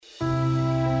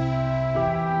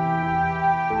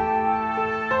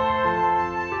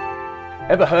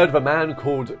Ever heard of a man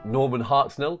called Norman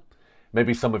Hartnell?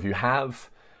 Maybe some of you have,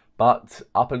 but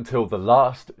up until the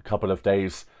last couple of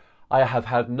days, I have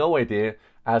had no idea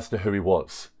as to who he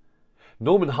was.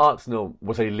 Norman Hartnell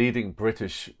was a leading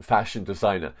British fashion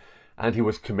designer, and he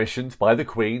was commissioned by the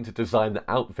Queen to design the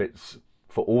outfits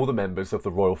for all the members of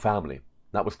the royal family.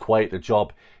 That was quite a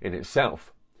job in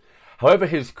itself. However,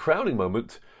 his crowning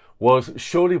moment was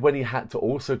surely when he had to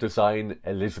also design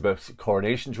Elizabeth's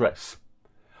coronation dress.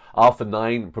 After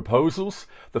 9 proposals,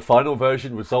 the final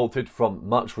version resulted from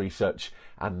much research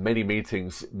and many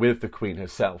meetings with the Queen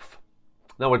herself.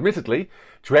 Now, admittedly,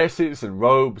 dresses and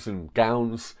robes and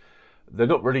gowns, they're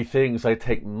not really things I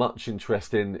take much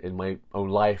interest in my own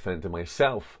life and in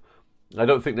myself. I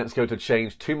don't think that's going to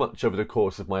change too much over the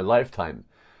course of my lifetime.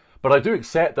 But I do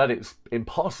accept that it's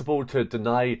impossible to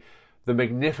deny the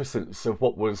magnificence of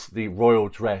what was the royal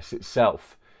dress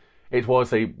itself. It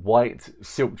was a white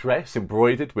silk dress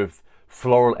embroidered with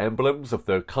floral emblems of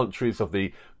the countries of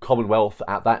the Commonwealth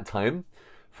at that time.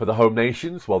 For the home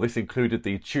nations, well, this included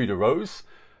the Tudor rose,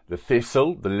 the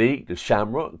thistle, the leek, the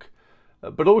shamrock,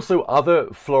 but also other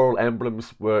floral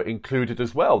emblems were included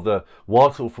as well. The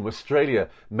wattle from Australia,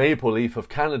 maple leaf of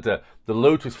Canada, the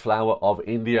lotus flower of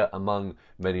India, among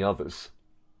many others.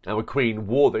 Our Queen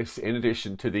wore this in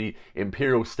addition to the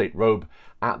imperial state robe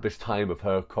at this time of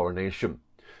her coronation.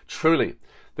 Truly,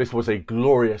 this was a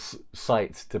glorious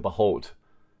sight to behold.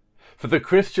 For the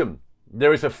Christian,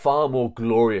 there is a far more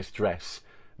glorious dress,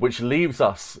 which leaves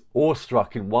us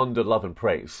awestruck in wonder, love and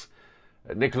praise.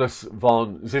 Nicholas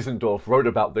von Zinzendorf wrote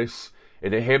about this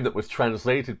in a hymn that was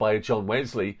translated by John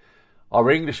Wesley.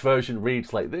 Our English version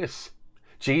reads like this: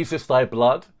 Jesus, thy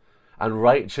blood and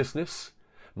righteousness,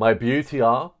 my beauty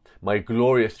are, my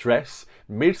glorious dress,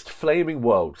 midst flaming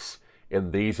worlds,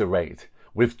 in these arrayed.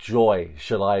 With joy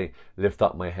shall I lift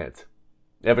up my head.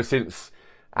 Ever since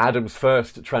Adam's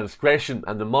first transgression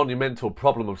and the monumental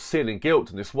problem of sin and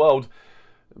guilt in this world,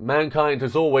 mankind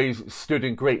has always stood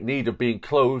in great need of being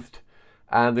clothed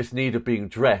and this need of being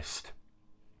dressed.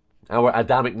 Our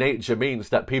Adamic nature means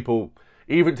that people,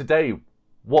 even today,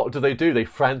 what do? They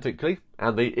frantically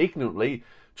and they ignorantly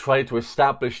try to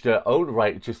establish their own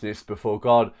righteousness before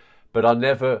God, but are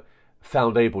never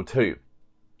found able to.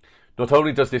 Not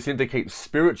only does this indicate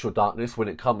spiritual darkness when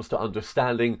it comes to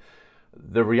understanding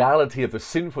the reality of the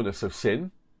sinfulness of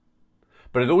sin,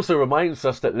 but it also reminds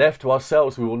us that left to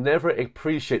ourselves, we will never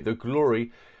appreciate the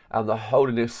glory and the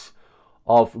holiness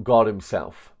of God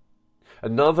himself.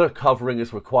 Another covering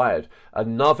is required,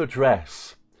 another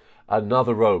dress,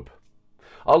 another robe.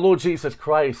 Our Lord Jesus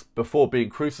Christ, before being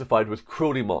crucified, was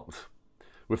cruelly mocked.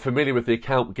 We're familiar with the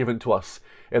account given to us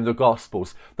in the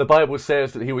Gospels. The Bible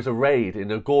says that he was arrayed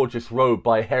in a gorgeous robe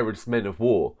by Herod's men of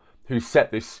war, who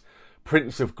set this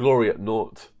Prince of Glory at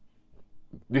naught.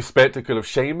 This spectacle of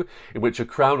shame, in which a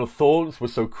crown of thorns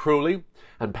was so cruelly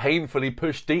and painfully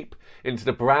pushed deep into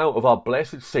the brow of our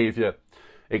blessed Saviour,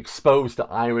 exposed the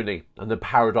irony and the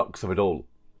paradox of it all.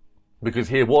 Because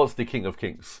here was the King of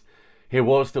Kings, here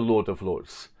was the Lord of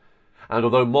Lords. And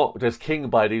although mocked as king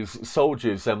by these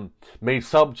soldiers and made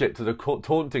subject to the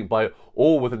taunting by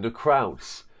all within the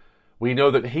crowds, we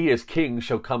know that he as king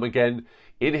shall come again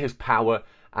in his power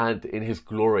and in his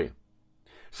glory.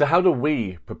 So how do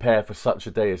we prepare for such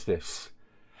a day as this?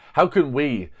 How can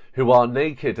we, who are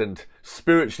naked and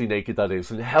spiritually naked, that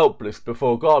is, and helpless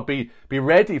before God, be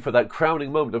ready for that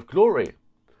crowning moment of glory?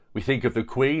 We think of the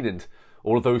Queen and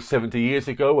all of those 70 years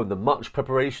ago and the much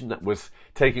preparation that was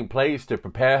taking place to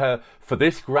prepare her for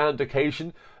this grand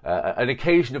occasion, an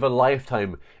occasion of a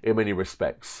lifetime in many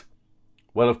respects.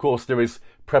 Well, of course, there is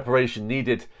preparation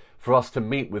needed for us to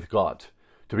meet with God,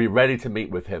 to be ready to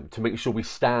meet with him, to make sure we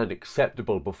stand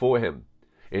acceptable before him.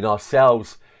 In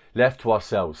ourselves, left to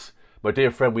ourselves, my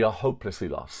dear friend, we are hopelessly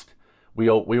lost. We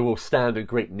will stand in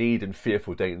great need and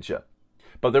fearful danger.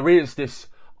 But there is this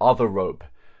other robe,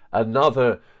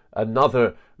 another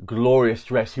glorious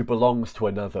dress who belongs to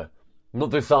another, not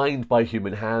designed by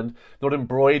human hand, not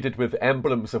embroidered with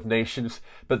emblems of nations,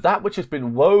 but that which has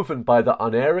been woven by the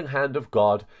unerring hand of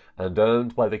God and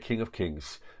earned by the King of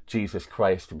Kings, Jesus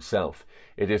Christ himself.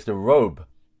 It is the robe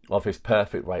of his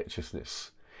perfect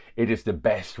righteousness. It is the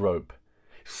best robe.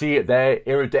 See it there,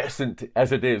 iridescent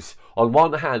as it is, on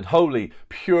one hand holy,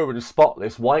 pure and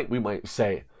spotless, white we might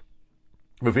say,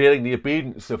 revealing the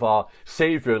obedience of our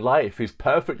Saviour in life, his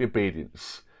perfect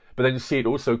obedience. But then see it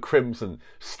also crimson,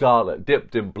 scarlet,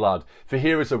 dipped in blood. For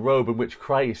here is a robe in which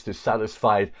Christ is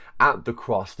satisfied at the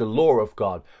cross, the law of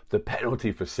God, the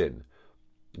penalty for sin.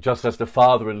 Just as the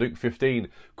father in Luke 15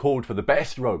 called for the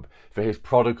best robe for his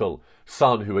prodigal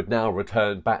son who had now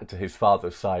returned back to his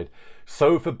father's side,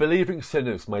 so for believing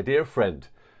sinners, my dear friend,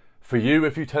 for you,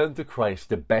 if you turn to Christ,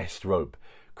 the best robe,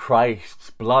 Christ's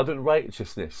blood and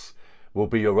righteousness, will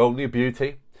be your only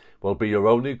beauty, will be your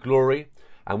only glory,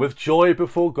 and with joy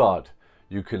before God,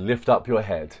 you can lift up your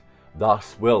head.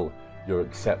 Thus will your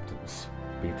acceptance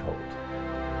be told.